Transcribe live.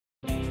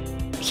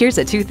Here's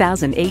a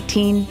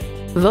 2018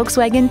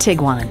 Volkswagen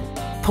Tiguan.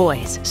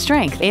 Poise,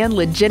 strength, and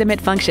legitimate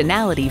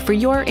functionality for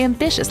your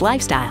ambitious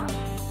lifestyle.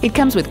 It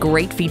comes with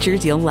great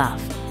features you'll love.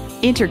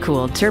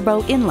 Intercooled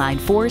turbo inline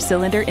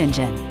 4-cylinder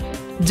engine,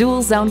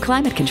 dual zone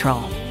climate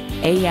control,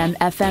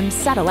 AM/FM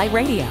satellite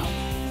radio,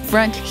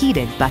 front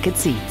heated bucket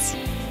seats,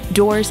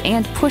 doors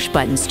and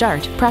push-button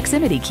start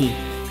proximity key,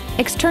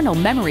 external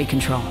memory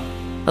control,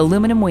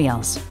 aluminum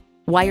wheels,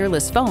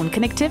 wireless phone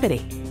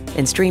connectivity,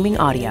 and streaming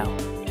audio.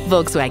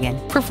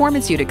 Volkswagen,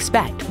 performance you'd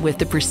expect with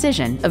the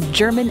precision of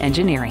German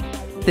engineering.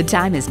 The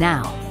time is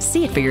now.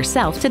 See it for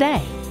yourself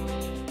today.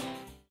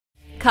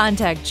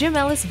 Contact IJim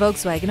Ellis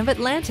Volkswagen of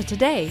Atlanta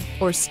today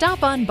or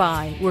stop on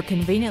by. We're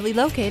conveniently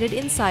located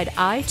inside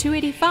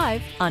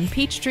I-285 on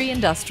Peachtree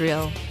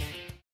Industrial.